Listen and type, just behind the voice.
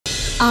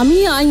আমি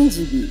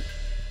আইনজীবী,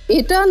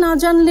 এটা না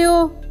জানলেও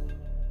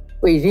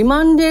ওই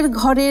রিমান্ডের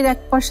ঘরের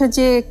একপাশে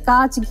যে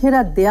কাঁচ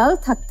ঘেরা দেয়াল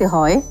থাকতে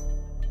হয়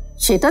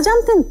সেটা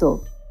জানতেন তো?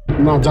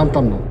 না,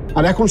 জানতাম না।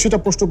 আর এখন সেটা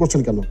প্রশ্ন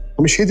করছেন কেন?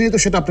 আমি সেদিনই তো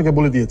সেটা আপনাকে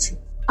বলে দিয়েছি।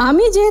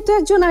 আমি যেহেতু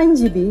একজন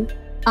আইনজীবী,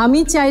 আমি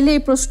চাইলে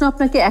এই প্রশ্ন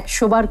আপনাকে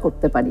 100 বার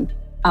করতে পারি,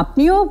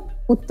 আপনিও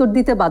উত্তর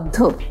দিতে বাধ্য।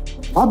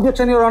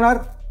 Objection your honour.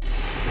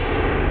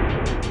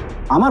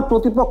 আমার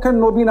প্রতিপক্ষের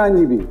নবীন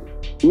আইনজীবী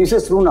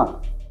মিসেস রুনা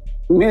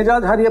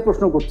মেজাজ হারিয়ে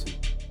প্রশ্ন করছে,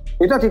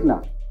 এটা ঠিক না।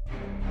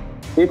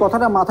 এই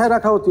কথাটা মাথায়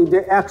রাখা উচিত যে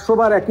 100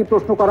 বার একই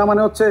প্রশ্ন করা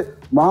মানে হচ্ছে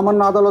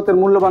মহামান্য আদালতের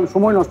মূল্যবান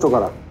সময় নষ্ট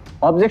করা।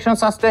 Objection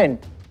sustain.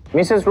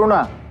 মিসেস রুনা,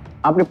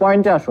 আপনি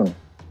পয়েন্টে আসুন।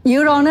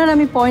 ইওর অনার,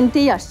 আমি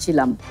পয়েন্টেই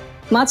আসছিলাম।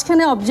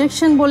 মাঝখানে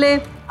অবজেকশন বলে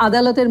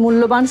আদালতের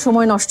মূল্যবান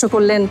সময় নষ্ট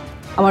করলেন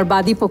আমার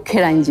বাদী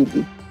পক্ষের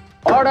আইনজীবী।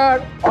 Order,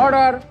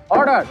 order,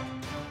 order.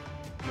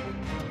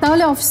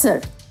 তাহলে অফিসার,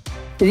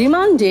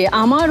 রিমান্ডে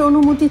আমার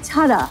অনুমতি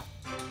ছাড়া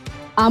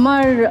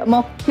আমার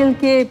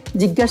মক্কেলকে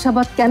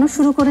জিজ্ঞাসাবাদ কেন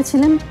শুরু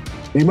করেছিলেন?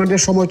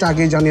 রিমান্ডের সময়টা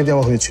আগেই জানিয়ে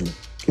দেওয়া হয়েছিল,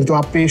 কিন্তু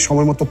আপনি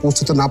সময় মতো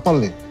পৌঁছতে না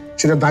পারলে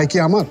সেটা দায় কি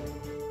আমার?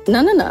 না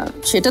না না,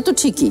 সেটা তো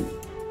ঠিকই,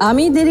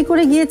 আমি দেরি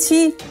করে গিয়েছি,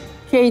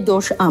 সেই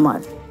দোষ আমার।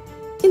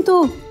 কিন্তু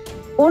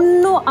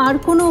অন্য আর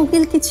কোনো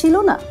উকিল কি ছিল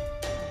না?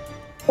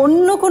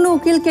 অন্য কোনো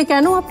উকিলকে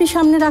কেন আপনি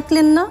সামনে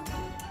রাখলেন না?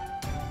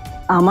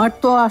 আমার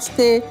তো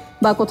আসতে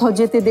বা কোথাও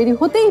যেতে দেরি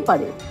হতেই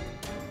পারে,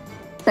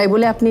 তাই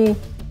বলে আপনি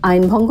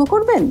আইন ভঙ্গ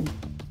করবেন?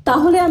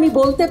 তাহলে আমি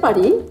বলতে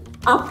পারি,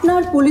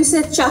 আপনার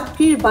পুলিশের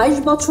চাকরির 22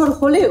 বছর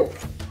হলেও,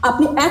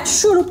 আপনি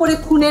 100-র উপরে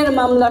খুনের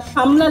মামলা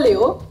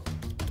সামলালেও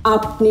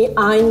আপনি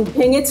আইন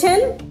ভেঙেছেন।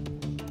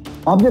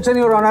 Objection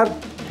your honour.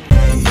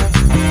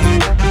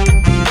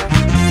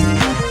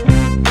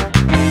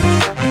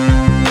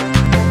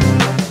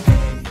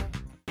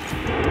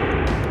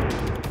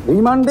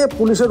 রিমান্ডে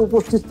পুলিশের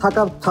উপস্থিত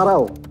থাকা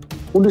ছাড়াও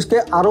পুলিশকে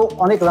আরও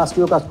অনেক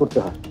রাষ্ট্রীয় কাজ করতে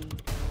হয়,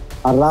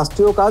 আর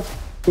রাষ্ট্রীয় কাজ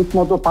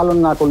ঠিকমতো পালন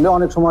না করলে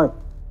অনেক সময়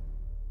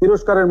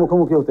তিরস্কারের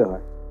মুখোমুখি হতে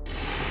হয়।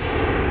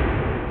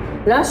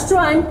 রাষ্ট্র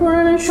আইন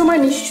প্রণয়নের সময়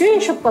নিশ্চয়ই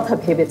এসব কথা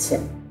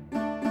ভেবেছেন।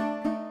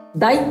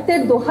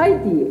 দায়িত্বের দোহাই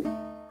দিয়ে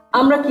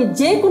আমরা কি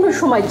যে কোনো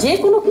সময় যে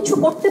কোনো কিছু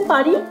করতে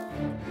পারি?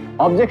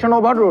 Objection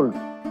overruled.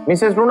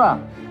 Mrs Runa,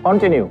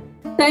 continue.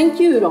 Thank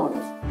you, your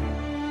honour.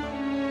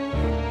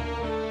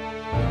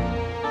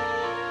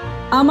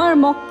 আমার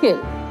মক্কেল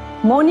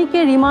মনিকে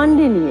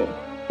রিমান্ডে নিয়ে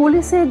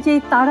পুলিশের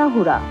যেই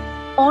তাড়াহুড়া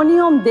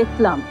অনিয়ম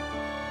দেখলাম,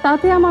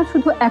 তাতে আমার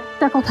শুধু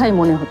একটা কথাই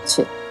মনে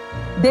হচ্ছে,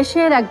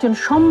 দেশের একজন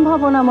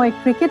সম্ভাবনাময়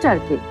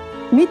ক্রিকেটারকে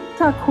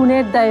মিথ্যা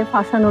খুনের দায়ে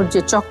ফাঁসানোর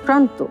যে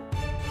চক্রান্ত,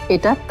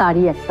 এটা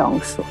তারই একটা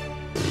অংশ।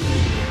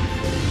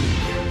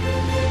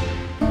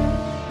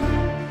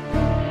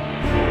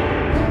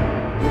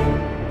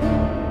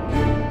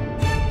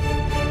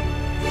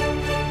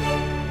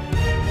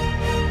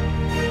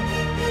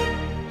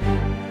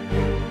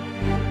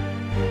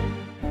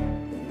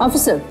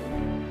 অফিসার,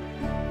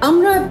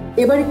 আমরা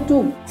এবার একটু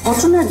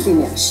ঘটনার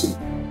দিনে আসি।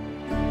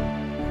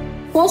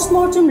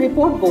 পোস্টমর্টম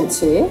রিপোর্ট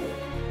বলছে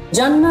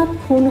জান্নাত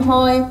খুন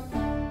হয়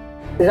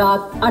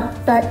রাত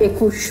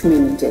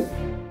 8:21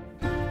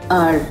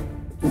 আর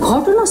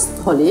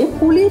ঘটনাস্থলে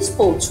পুলিশ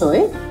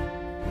পৌঁছয়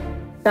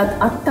রাত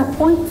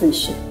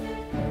 8:35।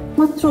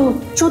 মাত্র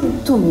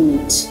 14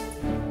 মিনিট।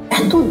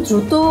 এত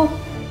দ্রুত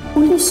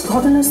পুলিশ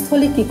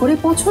ঘটনাস্থলে কি করে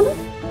পৌঁছলো?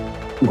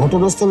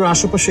 ঘটনাস্থলের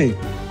আশেপাশেই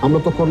আমরা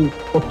তখন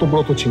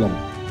কর্তব্যরত ছিলাম।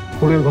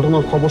 খুনের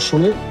ঘটনার খবর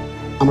শুনে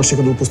আমরা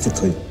সেখানে উপস্থিত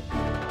হই।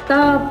 তা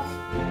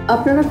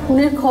আপনারা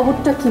খুনের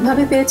খবরটা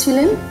কিভাবে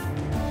পেয়েছিলেন?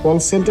 কল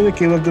সেন্টারে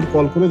কেউ একজন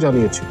কল করে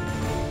জানিয়েছে।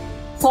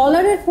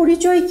 কলারের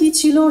পরিচয় কি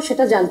ছিল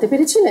সেটা জানতে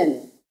পেরেছিলেন?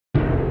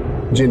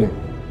 জি না।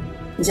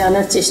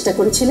 জানার চেষ্টা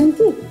করেছিলেন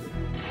কি?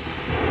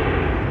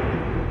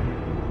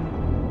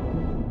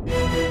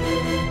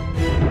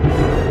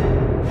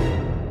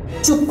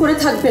 চুপ করে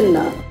থাকবেন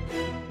না,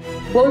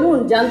 বলুন,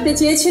 জানতে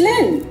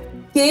চেয়েছিলেন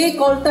কে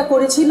কলটা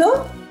করেছিল?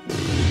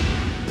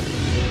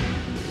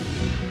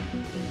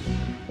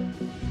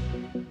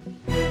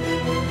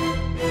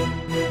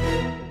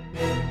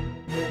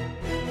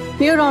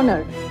 ইওর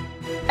অনার,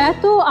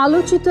 এত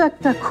আলোচিত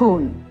একটা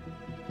খুন,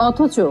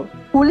 অথচ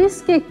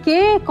পুলিশকে কে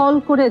কল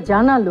করে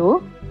জানালো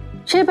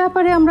সে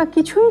ব্যাপারে আমরা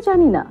কিছুই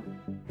জানি না।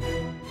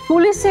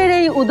 পুলিশের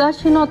এই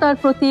উদাসীনতার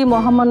প্রতি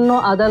মহামান্য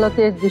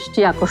আদালতের দৃষ্টি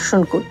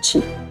আকর্ষণ করছি।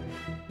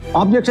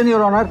 Objection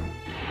your honour.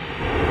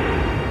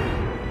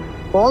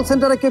 কল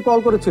সেন্টারে কে কল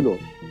করেছিল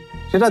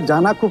সেটা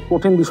জানা খুব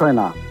কঠিন বিষয়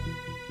না,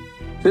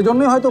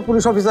 সেজন্যই হয়তো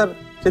পুলিশ অফিসার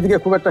সেদিকে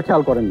খুব একটা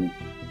খেয়াল করেননি।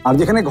 আর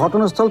যেখানে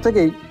ঘটনাস্থল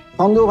থেকেই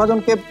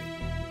সন্দেহভাজনকে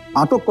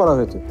আটক করা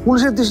হয়েছে,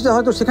 পুলিশের দৃষ্টিটা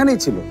হয়তো সেখানেই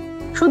ছিল।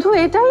 শুধু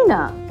এটাই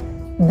না,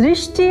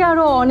 দৃষ্টি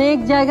আরো অনেক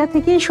জায়গা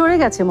থেকেই সরে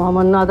গেছে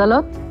মহামান্য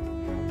আদালত।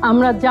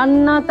 আমরা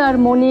জান্নাত আর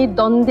মনির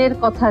দ্বন্দ্বের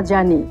কথা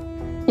জানি,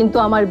 কিন্তু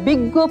আমার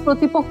বিজ্ঞ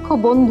প্রতিপক্ষ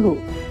বন্ধু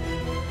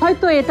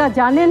হয়তো এটা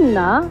জানেন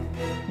না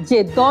যে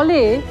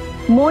দলে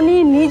মনি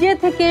নিজে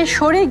থেকে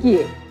সরে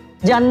গিয়ে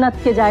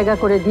জান্নাতকে জায়গা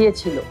করে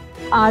দিয়েছিল,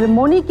 আর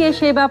মনিকে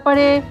সে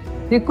ব্যাপারে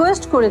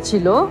রিকোয়েস্ট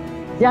করেছিল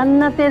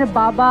জান্নাতের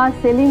বাবা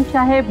সেলিম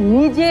সাহেব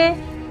নিজে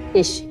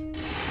এসে।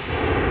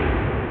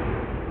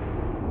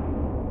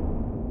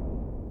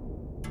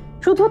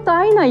 শুধু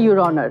তাই না ইউর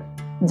অনার,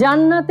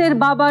 জান্নাতের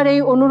বাবার এই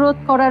অনুরোধ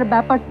করার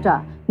ব্যাপারটা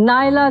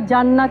নাইলা,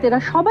 জান্নাত এরা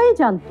সবাই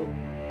জানতো,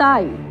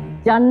 তাই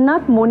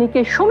জান্নাত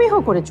মনিকে সমীহ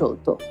করে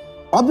চলতো।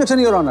 অবজেকশন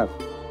ইওর অনার,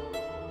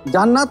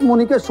 জান্নাত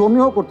মনিকে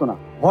সমীহ করতো না,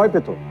 ভয়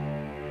পেত।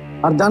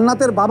 আর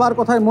জান্নাতের বাবার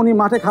কথায় মনি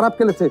মাঠে খারাপ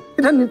খেলেছে,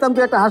 এটা নিতান্ত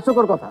একটা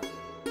হাস্যকর কথা।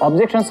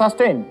 Objection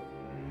sustain.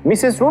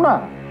 মিসেস রুনা,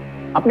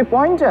 আপনি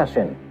পয়েন্টে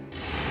আসেন।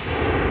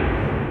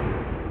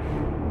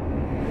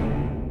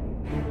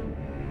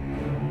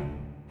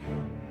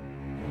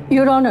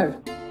 ইউর অনার,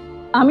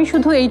 আমি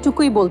শুধু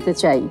এইটুকুই বলতে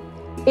চাই,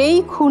 এই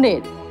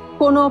খুনের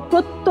কোনো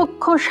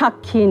প্রত্যক্ষ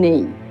সাক্ষী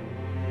নেই।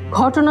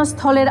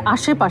 ঘটনাস্থলের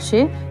আশেপাশে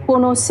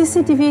কোনো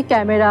সিসিটিভি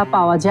ক্যামেরা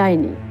পাওয়া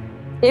যায়নি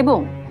এবং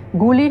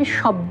গুলির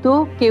শব্দ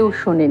কেউ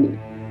শোনেনি।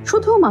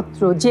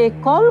 শুধুমাত্র যে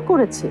কল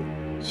করেছে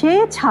সে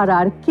ছাড়া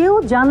আর কেউ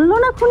জানলো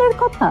না খুনের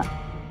কথা।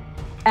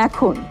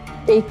 এখন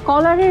এই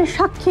কলারের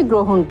সাক্ষী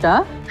গ্রহণটা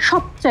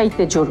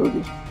সবচাইতে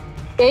জরুরি।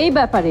 এই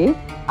ব্যাপারে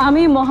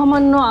আমি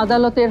মহামান্য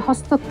আদালতের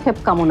হস্তক্ষেপ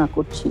কামনা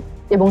করছি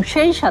এবং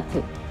সেই সাথে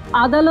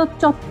আদালত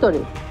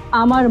চত্বরে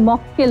আমার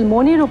মক্কেল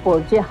মনির উপর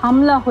যে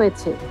হামলা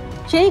হয়েছে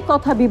সেই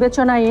কথা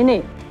বিবেচনায় এনে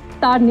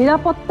তার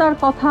নিরাপত্তার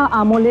কথা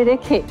আমলে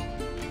রেখে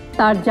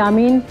তার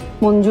জামিন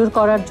মঞ্জুর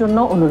করার জন্য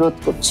অনুরোধ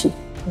করছি।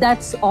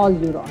 That's all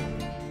your honour.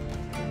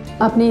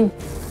 আপনি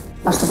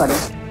আসতে পারেন।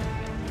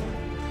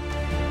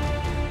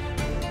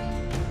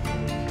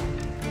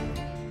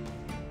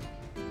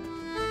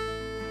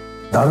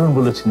 দারুণ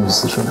বলেছেন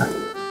মিসেস রুনা।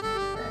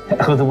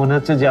 এখন তো মনে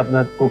হচ্ছে যে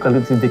আপনার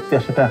ওকালতি দেখতে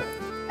আসাটা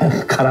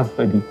খারাপ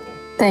হয়নি।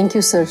 থ্যাংক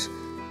ইউ স্যার,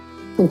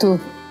 কিন্তু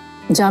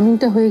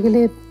জামিনটা হয়ে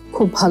গেলে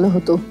খুব ভালো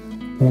হতো।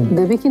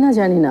 দেবে কিনা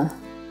জানি না।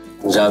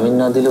 জামিন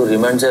না দিলেও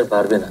রিমান্ড আর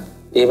পারবে না,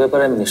 এই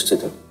ব্যাপারে আমি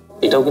নিশ্চিত।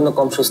 এটাও কিন্তু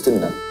কম স্বস্তির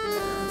না।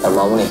 আর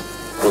মামুনি,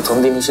 প্রথম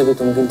দিন হিসেবে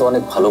তুমি কিন্তু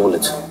অনেক ভালো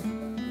বলেছো।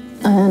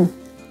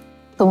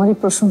 তোমার এই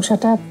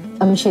প্রশংসাটা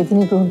আমি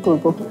সেদিনই গ্রহণ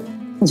করব,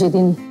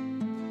 যেদিন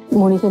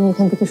মনিকে আমি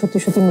এখান থেকে সত্যি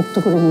সত্যি মুক্ত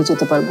করে নিয়ে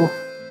যেতে পারবো।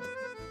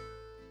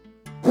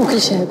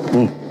 উকিল সাহেব,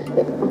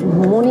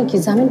 মনি কি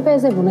জামিন পেয়ে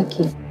যাবো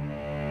নাকি?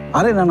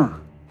 আরে না না,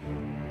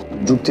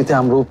 যুক্তিতে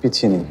আমরাও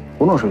পিছিয়ে নেই,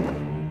 কোনো অসুবিধা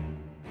নেই।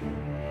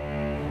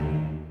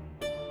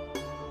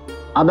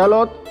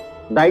 আদালত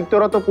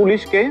দায়িত্বরত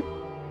পুলিশকে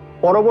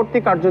পরবর্তী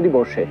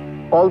কার্যদিবসে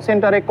কল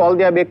সেন্টারে কল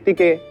দেওয়া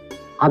ব্যক্তিকে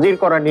হাজির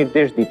করার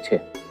নির্দেশ দিচ্ছে।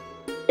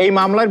 এই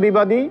মামলার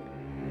বিবাদী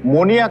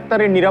মনি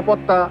আক্তারের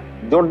নিরাপত্তা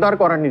জোরদার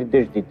করার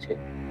নির্দেশ দিচ্ছে।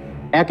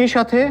 একই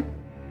সাথে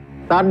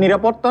তার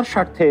নিরাপত্তার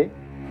স্বার্থে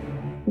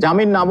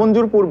জামিন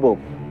নামঞ্জুর পূর্বক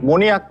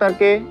মনি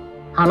আক্তারকে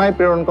থানায়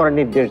প্রেরণ করার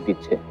নির্দেশ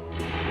দিচ্ছে।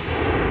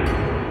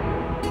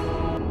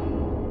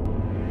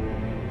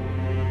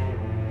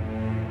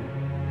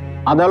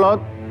 আদালত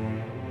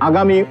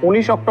আগামী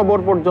 19 অক্টোবর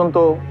পর্যন্ত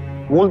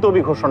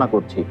মুলতবি ঘোষণা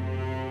করছি।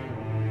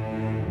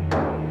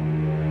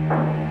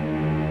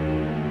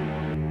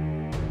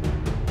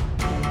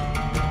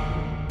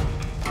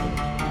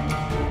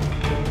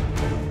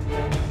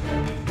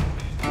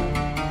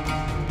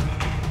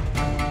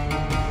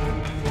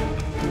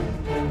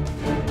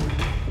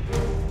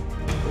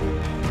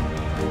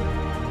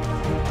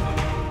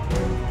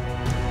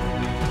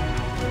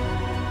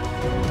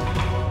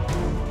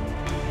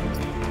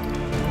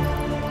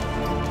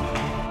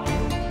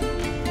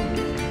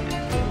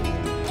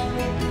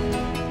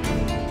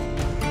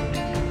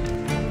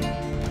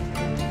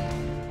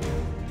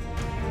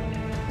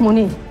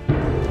 মনি,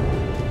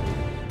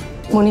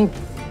 মনি,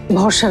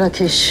 ভরসা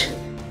রাখিস।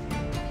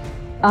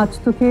 আজ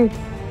তোকে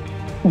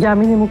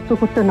জামিনে মুক্ত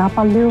করতে না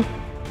পারলেও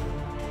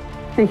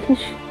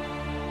দেখিস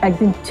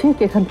একদিন ঠিক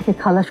এখান থেকে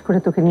খালাস করে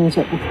তোকে নিয়ে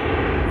যাব।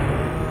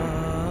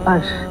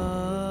 আর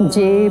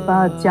যে বা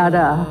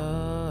যারা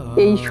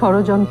এই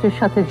ষড়যন্ত্রের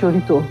সাথে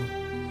জড়িত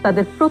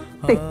তাদের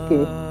প্রত্যেককে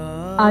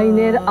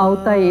আইনের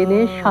আওতায়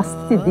এনে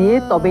শাস্তি দিয়ে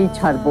তবেই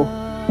ছাড়বো।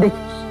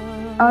 দেখিস,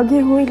 আগে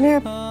হইলে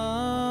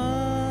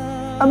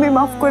আমি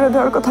মাফ করে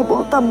দেওয়ার কথা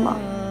বলতাম না,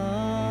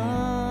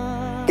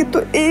 কিন্তু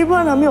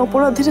এইবার আমি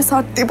অপরাধীর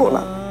ছাড় দিব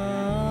না।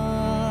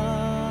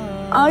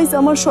 আজ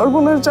আমার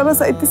সর্বনাশ যারা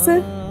চাইতেছে,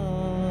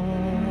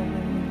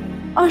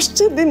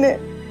 আসছে দিনে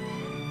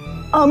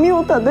আমিও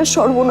তাদের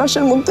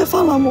সর্বনাশের মধ্যে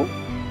ফালামো।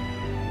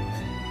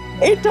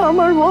 এটা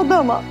আমার ওয়াদা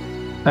মা।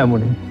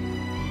 এমনই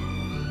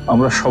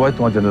আমরা সবাই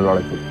তোমার জন্য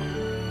লড়াই করব।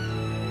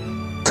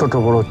 ছোট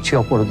বড় যে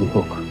অপরাধী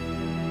হোক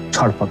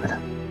ছাড় পাবে না।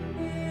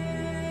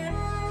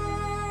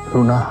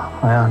 রুনা,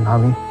 আয়ান,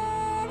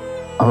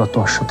 আমরা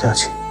তোমার সাথে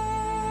আছি।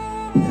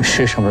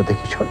 শেষ আমরা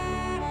দেখি। চল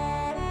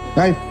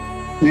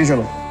নিয়ে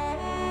চলো।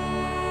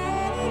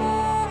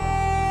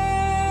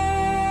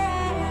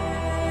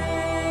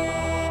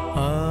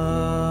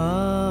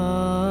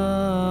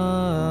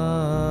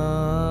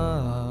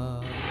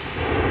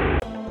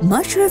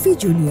 মাশরাফি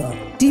জুনিয়র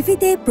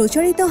টিভিতে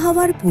প্রচারিত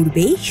হওয়ার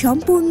পূর্বেই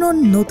সম্পূর্ণ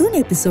নতুন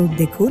এপিসোড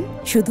দেখুন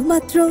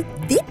শুধুমাত্র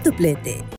দীপ্ত প্লেতে।